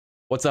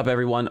What's up,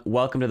 everyone?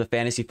 Welcome to the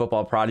Fantasy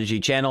Football Prodigy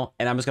channel,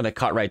 and I'm just going to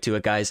cut right to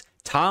it, guys.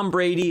 Tom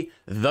Brady,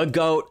 the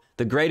GOAT,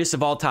 the greatest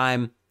of all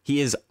time.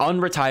 He is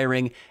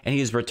unretiring, and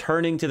he is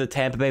returning to the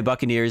Tampa Bay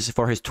Buccaneers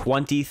for his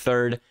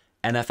 23rd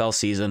NFL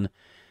season.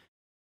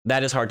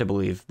 That is hard to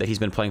believe that he's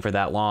been playing for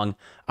that long.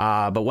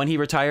 But when he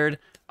retired,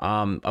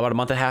 about a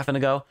month and a half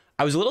ago,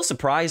 I was a little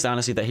surprised,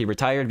 honestly, that he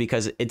retired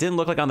because it didn't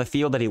look like on the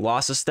field that he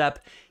lost a step.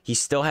 He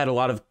still had a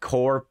lot of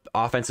core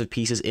offensive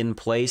pieces in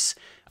place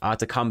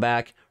to come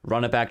back,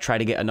 run it back, try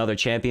to get another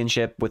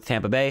championship with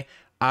Tampa Bay.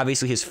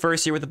 Obviously, his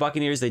first year with the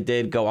Buccaneers, they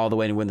did go all the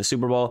way and win the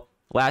Super Bowl.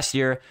 Last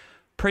year,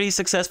 pretty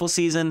successful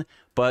season,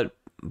 but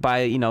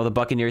by, the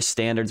Buccaneers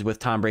standards with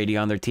Tom Brady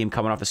on their team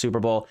coming off the Super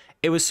Bowl,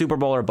 it was Super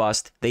Bowl or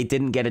bust. They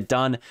didn't get it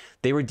done.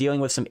 They were dealing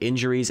with some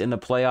injuries in the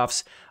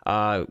playoffs.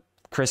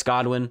 Chris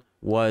Godwin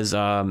was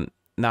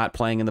not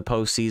playing in the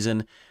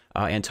postseason.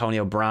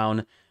 Antonio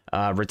Brown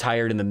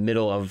retired in the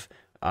middle of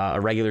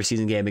a regular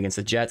season game against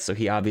the Jets, so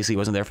he obviously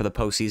wasn't there for the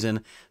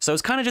postseason. So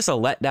it's kind of just a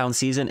letdown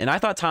season, and I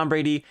thought Tom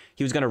Brady,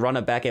 he was going to run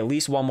it back at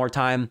least one more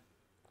time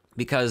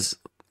because,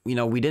 we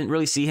didn't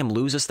really see him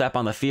lose a step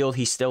on the field.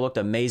 He still looked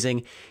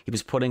amazing. He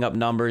was putting up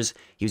numbers.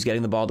 He was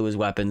getting the ball to his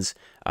weapons.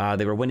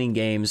 They were winning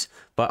games,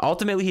 but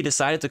ultimately he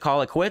decided to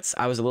call it quits.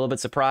 I was a little bit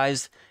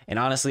surprised, and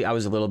honestly, I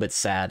was a little bit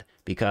sad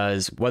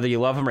because whether you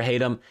love him or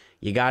hate him,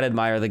 you got to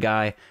admire the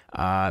guy,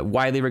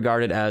 widely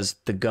regarded as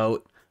the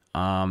GOAT.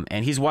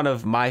 And he's one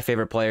of my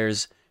favorite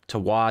players to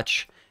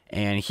watch.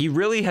 And he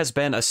really has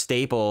been a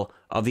staple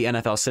of the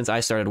NFL since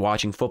I started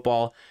watching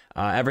football.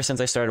 Ever since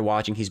I started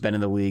watching, he's been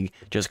in the league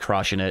just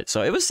crushing it.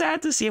 So it was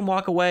sad to see him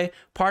walk away.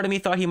 Part of me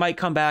thought he might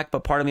come back,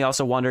 but part of me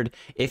also wondered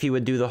if he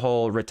would do the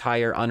whole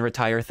retire,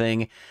 unretire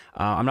thing.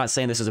 I'm not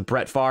saying this is a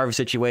Brett Favre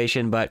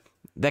situation, but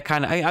that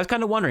I was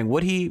kind of wondering,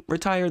 would he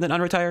retire then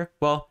unretire?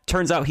 Well,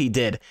 turns out he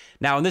did.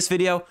 Now in this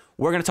video,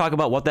 we're going to talk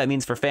about what that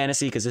means for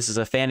fantasy because this is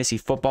a fantasy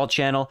football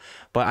channel,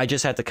 but I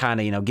just had to kind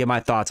of, give my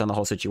thoughts on the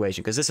whole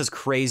situation because this is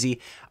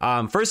crazy.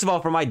 First of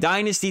all, for my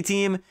dynasty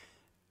team,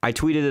 I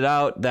tweeted it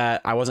out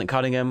that I wasn't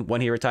cutting him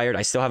when he retired.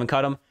 I still haven't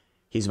cut him.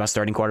 He's my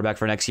starting quarterback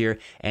for next year,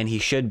 and he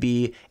should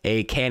be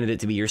a candidate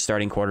to be your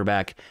starting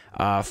quarterback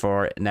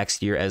for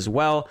next year as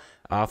well.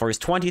 For his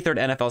 23rd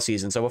NFL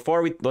season. So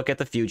before we look at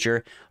the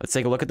future, let's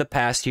take a look at the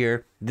past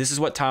here. This is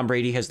what Tom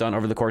Brady has done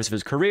over the course of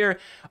his career,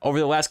 over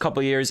the last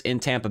couple of years in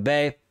Tampa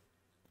Bay.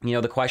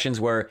 The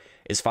questions were,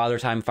 is Father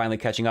Time finally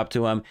catching up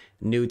to him?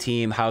 New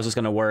team, how's this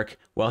going to work?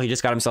 Well, he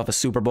just got himself a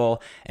Super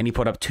Bowl, and he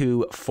put up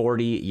two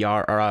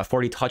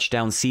 40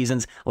 touchdown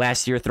seasons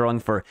last year,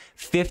 throwing for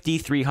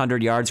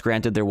 5,300 yards.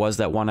 Granted, there was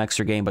that one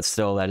extra game, but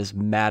still, that is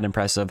mad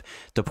impressive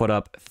to put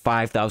up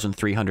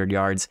 5,300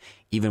 yards,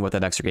 even with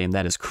that extra game.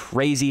 That is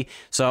crazy.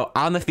 So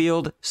on the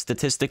field,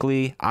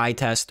 statistically, eye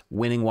test,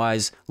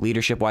 winning-wise,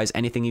 leadership-wise,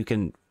 anything you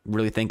can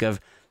really think of,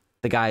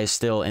 the guy is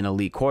still an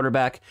elite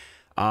quarterback.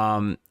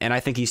 And I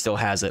think he still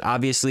has it.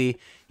 Obviously,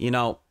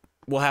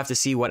 we'll have to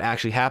see what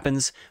actually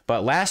happens.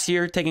 But last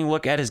year, taking a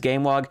look at his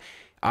game log,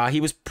 he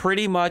was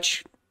pretty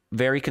much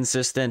very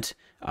consistent,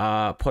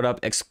 put up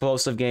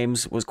explosive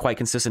games, was quite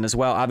consistent as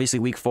well. Obviously,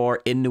 week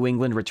 4 in New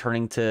England,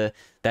 returning to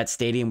that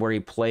stadium where he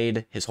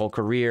played his whole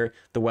career.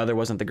 The weather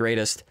wasn't the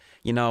greatest.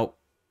 He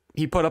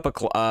put up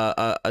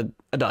a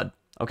dud,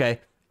 okay?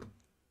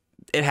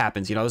 It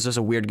happens, it was just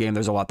a weird game.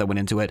 There's a lot that went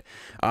into it.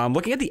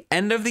 Looking at the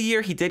end of the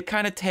year, he did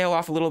kind of tail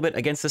off a little bit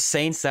against the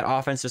Saints. That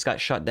offense just got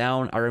shut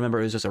down. I remember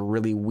it was just a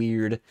really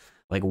weird,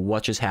 like,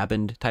 what just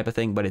happened type of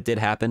thing, but it did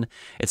happen.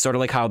 It's sort of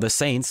like how the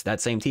Saints,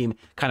 that same team,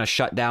 kind of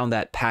shut down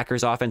that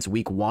Packers offense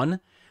week 1,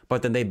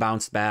 but then they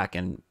bounced back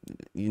and,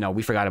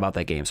 we forgot about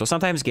that game. So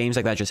sometimes games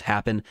like that just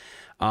happen.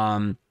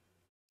 And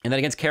then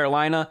against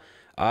Carolina,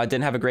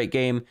 didn't have a great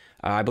game.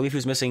 I believe he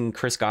was missing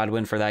Chris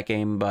Godwin for that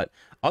game, but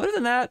other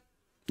than that,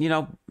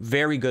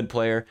 very good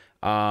player,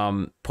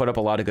 put up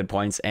a lot of good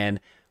points. And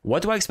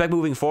what do I expect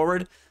moving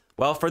forward?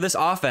 Well, for this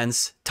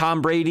offense,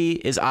 Tom Brady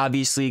is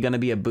obviously going to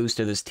be a boost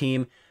to this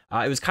team.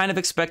 It was kind of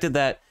expected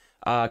that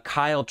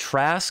Kyle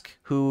Trask,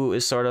 who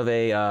is sort of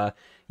a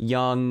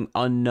young,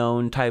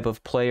 unknown type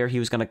of player, he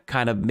was going to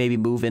kind of maybe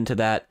move into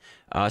that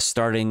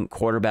starting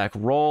quarterback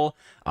role.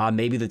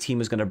 Maybe the team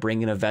was going to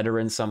bring in a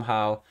veteran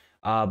somehow.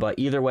 But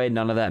either way,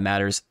 none of that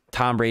matters.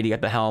 Tom Brady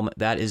at the helm,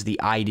 that is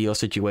the ideal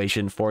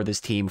situation for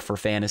this team for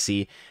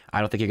fantasy. I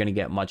don't think you're going to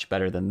get much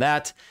better than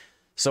that.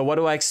 So what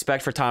do I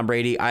expect for Tom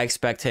Brady? I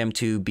expect him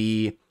to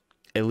be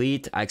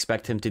elite. I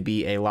expect him to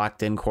be a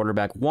locked-in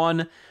quarterback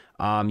 1.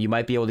 You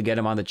might be able to get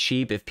him on the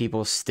cheap if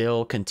people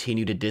still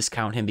continue to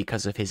discount him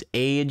because of his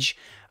age.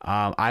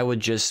 I would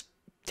just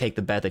take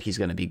the bet that he's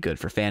going to be good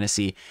for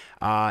fantasy.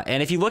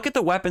 And if you look at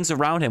the weapons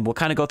around him, we'll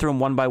kind of go through them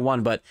one by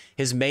one, but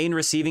his main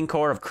receiving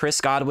core of Chris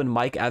Godwin,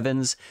 Mike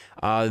Evans,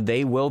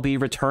 they will be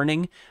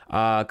returning.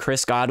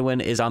 Chris Godwin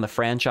is on the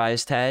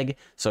franchise tag,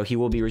 so he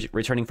will be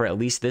returning for at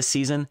least this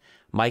season.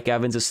 Mike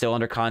Evans is still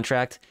under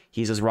contract.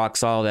 He's as rock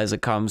solid as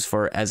it comes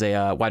as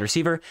a wide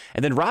receiver.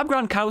 And then Rob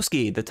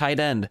Gronkowski, the tight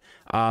end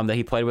that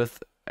he played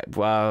with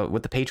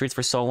the Patriots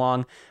for so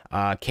long,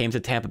 came to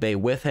Tampa Bay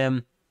with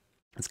him.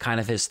 It's kind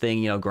of his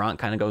thing. Gronk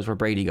kind of goes where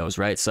Brady goes,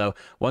 right? So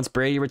once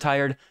Brady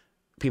retired,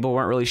 people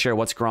weren't really sure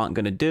what's Gronk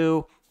going to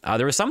do.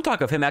 There was some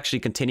talk of him actually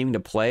continuing to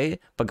play,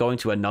 but going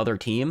to another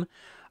team.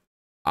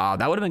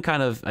 That would have been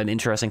kind of an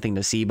interesting thing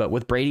to see. But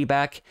with Brady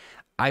back,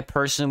 I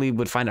personally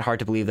would find it hard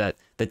to believe that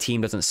the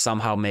team doesn't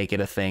somehow make it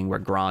a thing where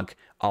Gronk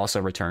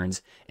also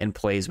returns and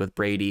plays with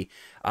Brady.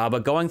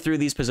 But going through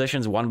these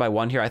positions one by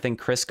one here, I think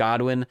Chris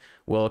Godwin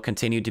will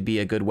continue to be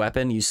a good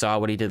weapon. You saw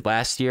what he did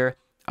last year.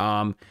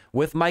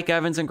 With Mike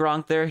Evans and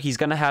Gronk there, he's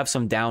going to have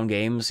some down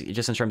games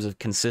just in terms of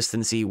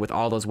consistency with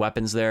all those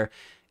weapons there.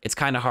 It's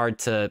kind of hard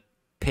to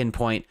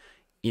pinpoint,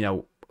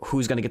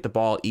 who's going to get the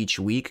ball each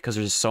week because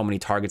there's so many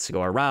targets to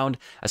go around,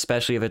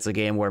 especially if it's a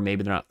game where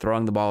maybe they're not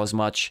throwing the ball as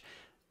much.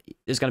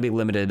 There's going to be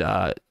limited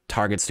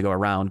targets to go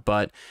around,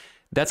 but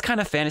that's kind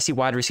of fantasy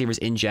wide receivers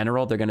in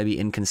general. They're going to be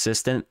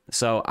inconsistent.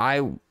 So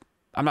I'm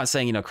not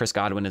saying, Chris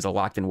Godwin is a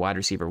locked-in wide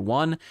receiver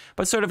 1,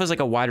 but sort of as like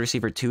a wide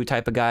receiver 2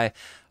 type of guy.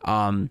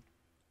 I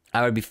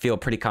would feel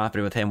pretty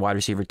confident with him, wide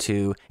receiver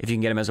 2. If you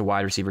can get him as a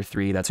wide receiver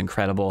 3, that's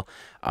incredible.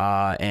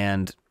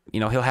 And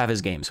he'll have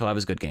his games. He'll have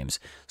his good games.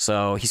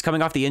 So he's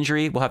coming off the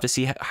injury. We'll have to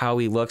see how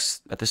he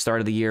looks at the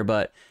start of the year.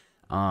 But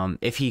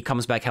if he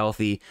comes back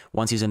healthy,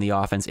 once he's in the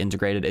offense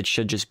integrated, it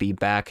should just be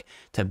back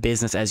to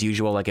business as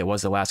usual like it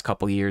was the last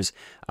couple years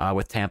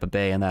with Tampa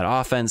Bay and that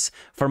offense.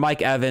 For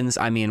Mike Evans,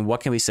 I mean,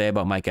 what can we say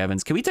about Mike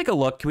Evans? Can we take a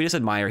look? Can we just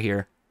admire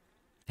here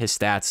his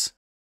stats?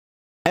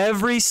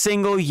 Every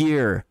single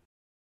year,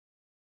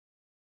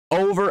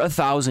 over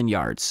 1,000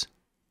 yards.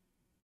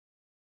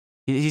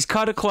 He's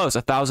cut it close,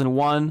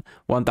 1,001,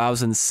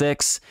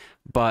 1,006,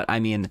 but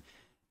I mean,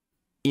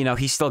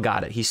 he's still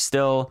got it. He's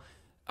still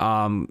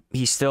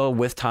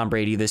with Tom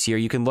Brady this year.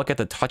 You can look at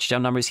the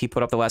touchdown numbers he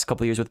put up the last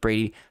couple of years with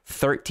Brady,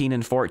 13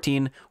 and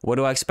 14. What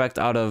do I expect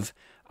out of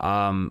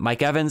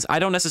Mike Evans? I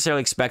don't necessarily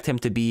expect him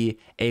to be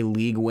a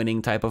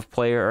league-winning type of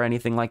player or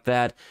anything like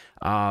that.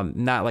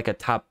 Not like a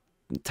top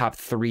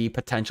 3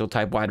 potential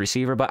type wide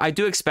receiver, but I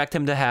do expect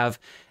him to have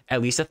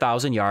at least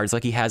 1,000 yards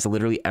like he has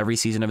literally every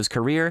season of his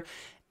career.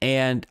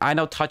 And I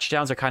know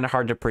touchdowns are kind of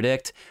hard to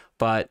predict,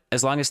 but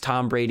as long as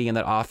Tom Brady and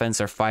that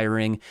offense are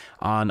firing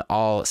on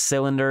all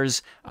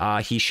cylinders,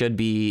 he should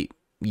be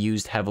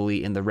used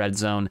heavily in the red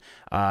zone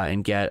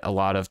and get a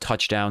lot of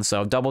touchdowns.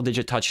 So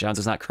double-digit touchdowns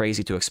is not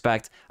crazy to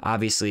expect.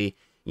 Obviously,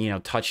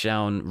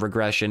 touchdown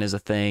regression is a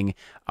thing.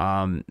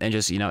 And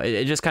just,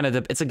 it just kind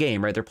of, it's a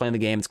game, right? They're playing the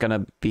game. It's going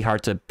to be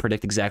hard to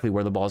predict exactly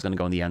where the ball is going to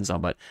go in the end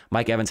zone, but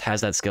Mike Evans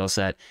has that skill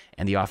set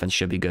and the offense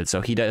should be good.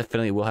 So he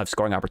definitely will have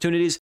scoring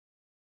opportunities.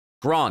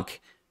 Gronk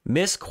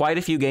missed quite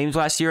a few games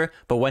last year,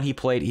 but when he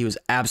played, he was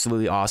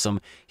absolutely awesome.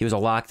 He was a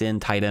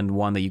locked-in tight end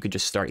 1 that you could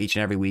just start each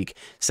and every week,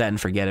 set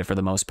and forget it for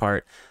the most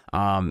part.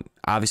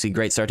 Obviously,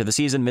 great start to the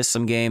season, missed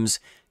some games,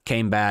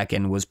 came back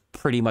and was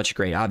pretty much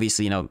great.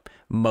 Obviously,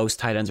 most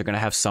tight ends are going to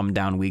have some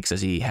down weeks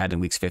as he had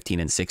in weeks 15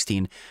 and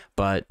 16,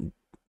 but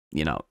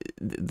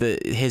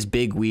his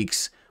big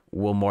weeks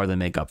will more than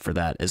make up for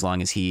that as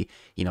long as he,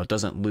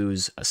 doesn't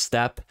lose a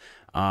step.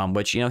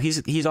 Which,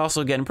 he's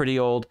also getting pretty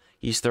old.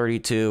 He's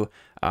 32.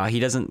 He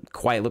doesn't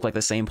quite look like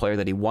the same player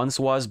that he once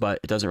was, but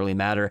it doesn't really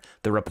matter.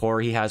 The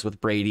rapport he has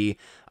with Brady,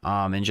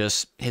 and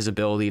just his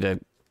ability to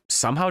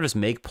somehow just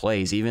make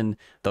plays, even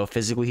though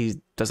physically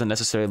he doesn't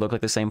necessarily look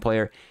like the same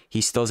player,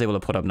 he still is able to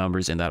put up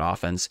numbers in that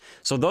offense.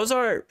 So those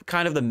are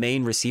kind of the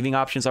main receiving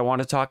options I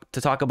want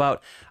to talk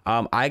about.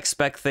 I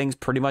expect things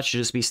pretty much to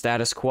just be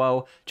status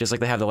quo, just like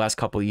they have the last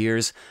couple of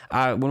years.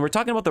 When we're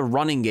talking about the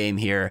running game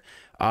here,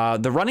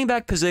 the running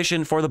back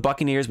position for the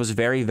Buccaneers was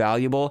very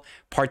valuable,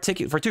 for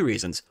 2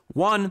 reasons.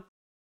 One,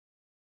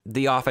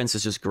 the offense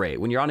is just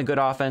great. When you're on a good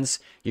offense,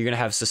 you're going to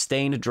have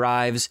sustained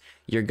drives.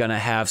 You're going to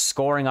have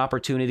scoring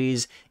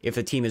opportunities. If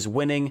the team is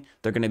winning,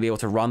 they're going to be able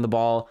to run the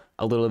ball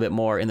a little bit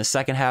more in the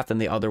second half than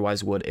they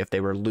otherwise would if they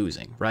were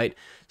losing, right?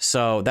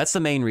 So that's the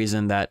main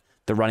reason that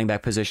the running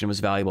back position was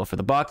valuable for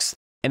the Bucs.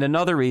 And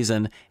another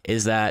reason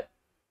is that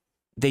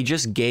they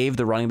just gave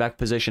the running back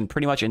position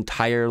pretty much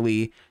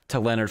entirely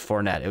to Leonard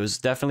Fournette. It was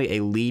definitely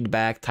a lead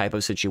back type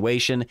of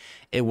situation.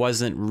 It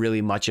wasn't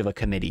really much of a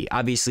committee.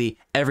 Obviously,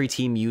 every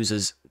team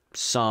uses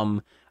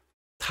some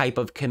type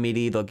of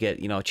committee. They'll get,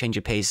 change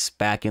of pace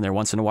back in there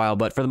once in a while.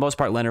 But for the most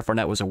part, Leonard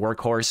Fournette was a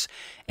workhorse,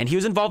 and he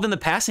was involved in the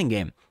passing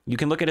game. You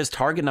can look at his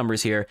target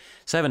numbers here: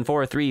 7,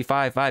 4, 3,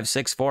 5, 5,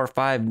 6, 4,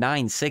 5,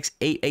 9, 6,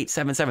 8, 8,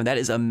 7, 7. That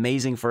is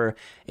amazing for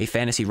a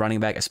fantasy running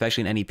back,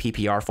 especially in any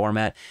PPR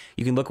format.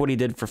 You can look what he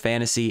did for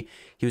fantasy.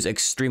 He was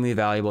extremely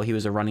valuable. He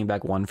was a running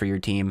back 1 for your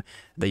team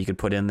that you could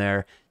put in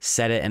there,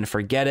 set it and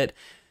forget it.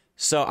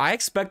 So I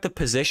expect the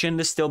position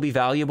to still be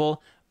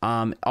valuable.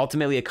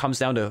 Ultimately, it comes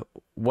down to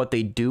what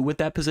they do with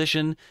that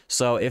position.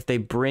 So if they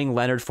bring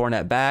Leonard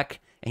Fournette back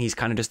and he's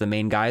kind of just the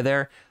main guy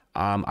there,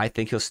 I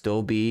think he'll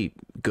still be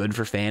good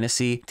for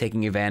fantasy,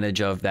 taking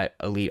advantage of that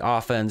elite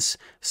offense,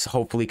 so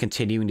hopefully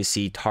continuing to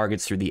see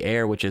targets through the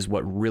air, which is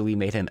what really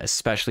made him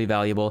especially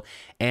valuable,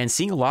 and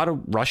seeing a lot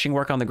of rushing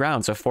work on the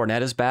ground. So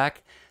Fournette is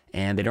back,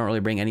 and they don't really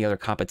bring any other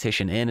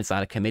competition in. It's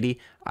not a committee.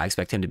 I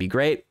expect him to be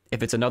great.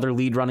 If it's another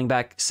lead running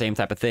back, same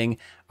type of thing.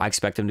 I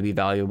expect him to be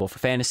valuable for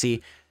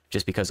fantasy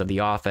just because of the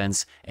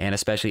offense, and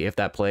especially if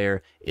that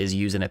player is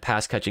used in a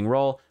pass catching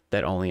role,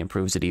 that only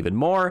improves it even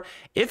more.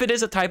 If it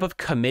is a type of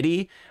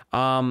committee,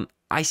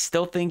 I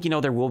still think,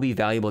 there will be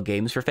valuable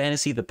games for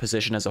fantasy. The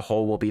position as a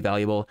whole will be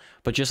valuable,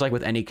 but just like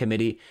with any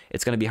committee,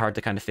 it's going to be hard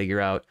to kind of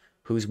figure out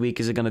whose week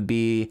is it going to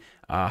be,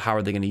 how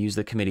are they going to use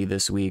the committee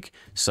this week.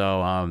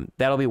 So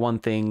that'll be one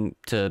thing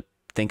to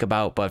think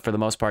about, but for the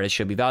most part, it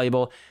should be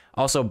valuable.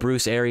 Also,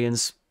 Bruce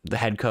Arians, the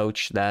head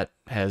coach that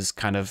has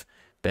kind of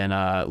been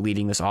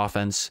leading this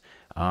offense,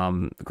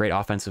 great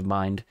offensive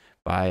mind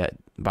by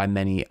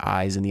many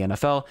eyes in the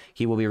NFL.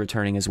 He will be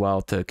returning as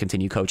well to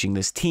continue coaching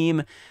this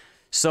team.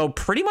 So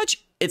pretty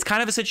much it's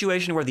kind of a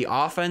situation where the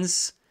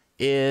offense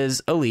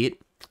is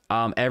elite.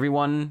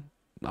 Everyone,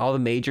 all the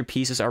major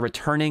pieces are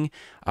returning.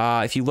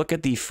 If you look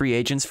at the free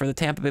agents for the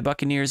Tampa Bay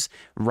Buccaneers,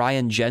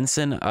 Ryan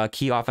Jensen, a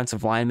key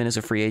offensive lineman, is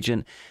a free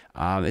agent.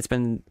 It's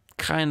been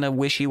kind of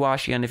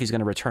wishy-washy on if he's going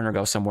to return or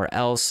go somewhere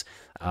else.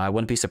 I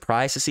wouldn't be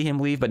surprised to see him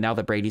leave, but now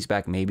that Brady's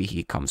back, maybe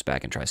he comes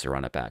back and tries to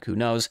run it back. Who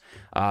knows?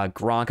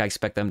 Gronk, I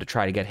expect them to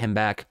try to get him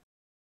back.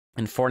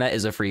 And Fournette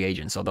is a free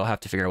agent, so they'll have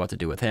to figure out what to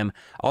do with him.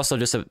 Also,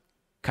 just to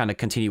kind of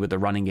continue with the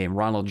running game,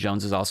 Ronald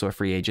Jones is also a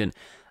free agent.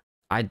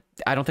 I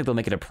don't think they'll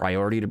make it a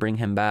priority to bring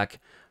him back.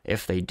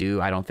 If they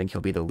do, I don't think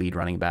he'll be the lead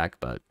running back,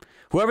 but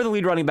whoever the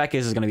lead running back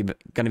is going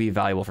to be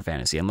valuable for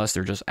fantasy, unless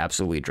they're just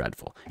absolutely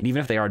dreadful. And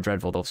even if they are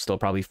dreadful, they'll still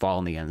probably fall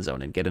in the end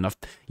zone and get enough,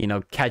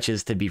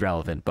 catches to be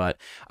relevant. But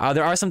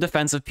there are some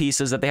defensive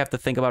pieces that they have to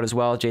think about as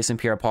well. Jason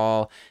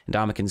Pierre-Paul,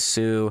 Ndamukong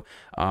Suh,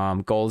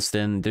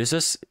 Goldston. There's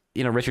just,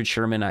 Richard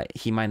Sherman.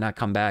 He might not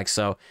come back.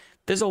 So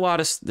there's a lot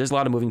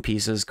of moving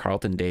pieces.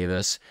 Carlton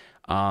Davis.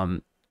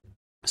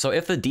 So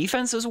if the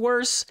defense is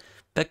worse,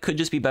 that could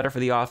just be better for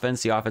the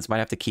offense. The offense might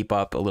have to keep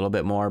up a little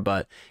bit more,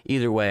 but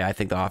either way, I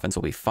think the offense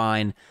will be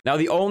fine. Now,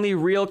 the only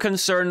real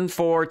concern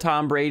for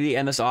Tom Brady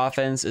and this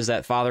offense is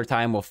that Father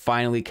Time will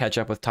finally catch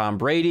up with Tom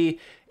Brady.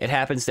 It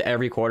happens to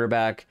every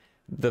quarterback.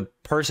 The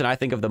person I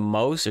think of the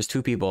most, there's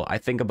two people. I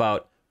think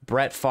about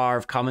Brett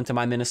Favre coming to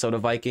my Minnesota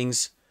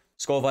Vikings,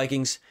 Skull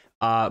Vikings,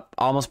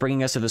 almost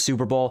bringing us to the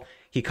Super Bowl.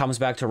 He comes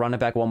back to run it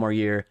back one more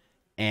year,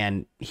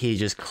 and he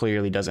just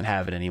clearly doesn't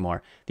have it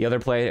anymore. The other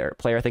player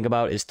I think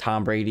about is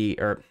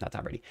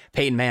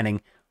Peyton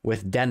Manning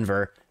with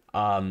Denver.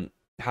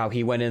 How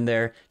he went in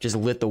there, just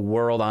lit the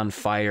world on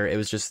fire. It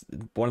was just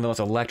one of the most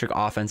electric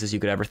offenses you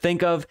could ever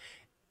think of.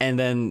 And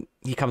then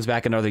he comes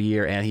back another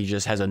year, and he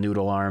just has a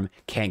noodle arm,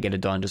 can't get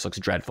it done, just looks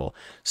dreadful.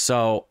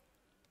 So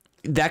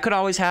that could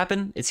always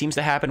happen. It seems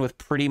to happen with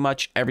pretty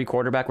much every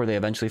quarterback where they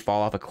eventually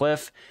fall off a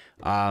cliff.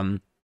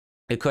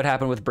 It could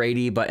happen with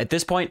Brady, but at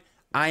this point,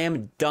 I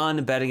am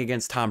done betting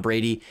against Tom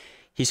Brady.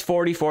 He's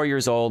 44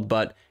 years old,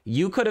 but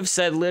you could have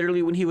said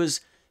literally when he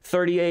was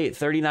 38,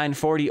 39,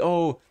 40,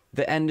 oh,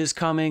 the end is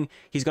coming.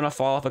 He's going to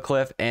fall off a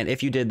cliff. And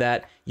if you did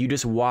that, you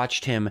just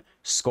watched him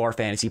score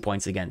fantasy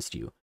points against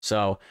you.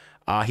 So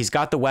he's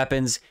got the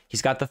weapons.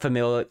 He's got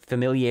the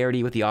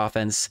familiarity with the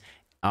offense.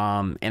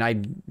 And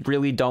I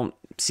really don't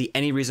see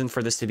any reason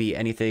for this to be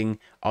anything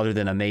other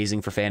than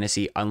amazing for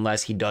fantasy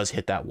unless he does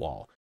hit that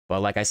wall. But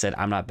like I said,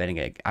 I'm not betting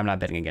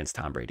against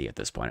Tom Brady at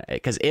this point,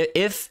 because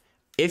if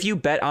you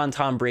bet on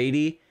Tom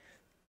Brady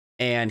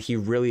and he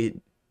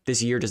really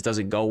this year just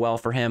doesn't go well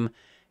for him,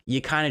 you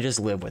kind of just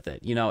live with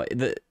it.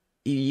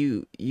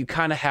 You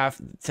kind of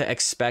have to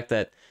expect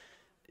that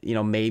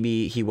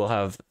maybe he will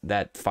have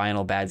that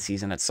final bad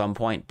season at some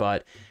point,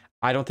 but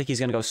I don't think he's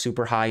going to go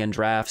super high in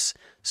drafts,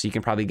 so you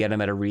can probably get him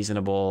at a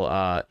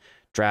reasonable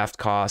draft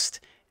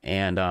cost.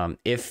 And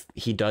if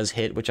he does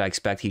hit, which I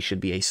expect, he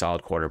should be a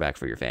solid quarterback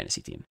for your fantasy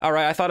team. All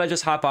right, I thought I'd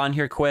just hop on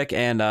here quick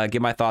and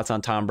give my thoughts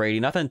on Tom Brady.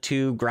 Nothing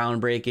too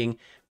groundbreaking,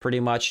 pretty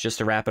much just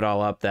to wrap it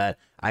all up, that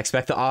I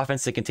expect the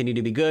offense to continue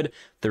to be good.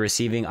 The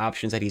receiving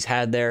options that he's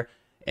had there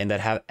and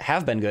that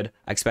have been good,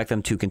 I expect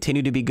them to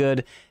continue to be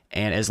good.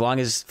 And as long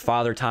as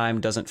Father Time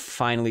doesn't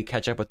finally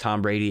catch up with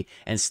Tom Brady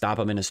and stop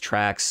him in his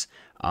tracks,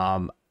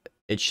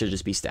 it should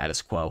just be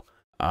status quo.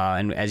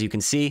 And as you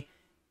can see,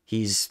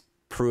 he's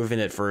proven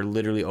it for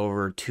literally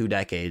over 2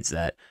 decades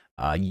that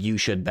you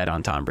should bet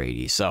on Tom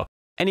Brady. So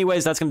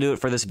anyways, that's going to do it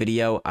for this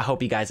video. I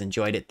hope you guys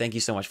enjoyed it. Thank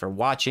you so much for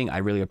watching. I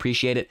really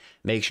appreciate it.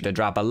 Make sure to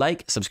drop a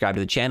like, subscribe to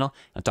the channel.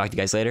 I'll talk to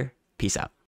you guys later. Peace out.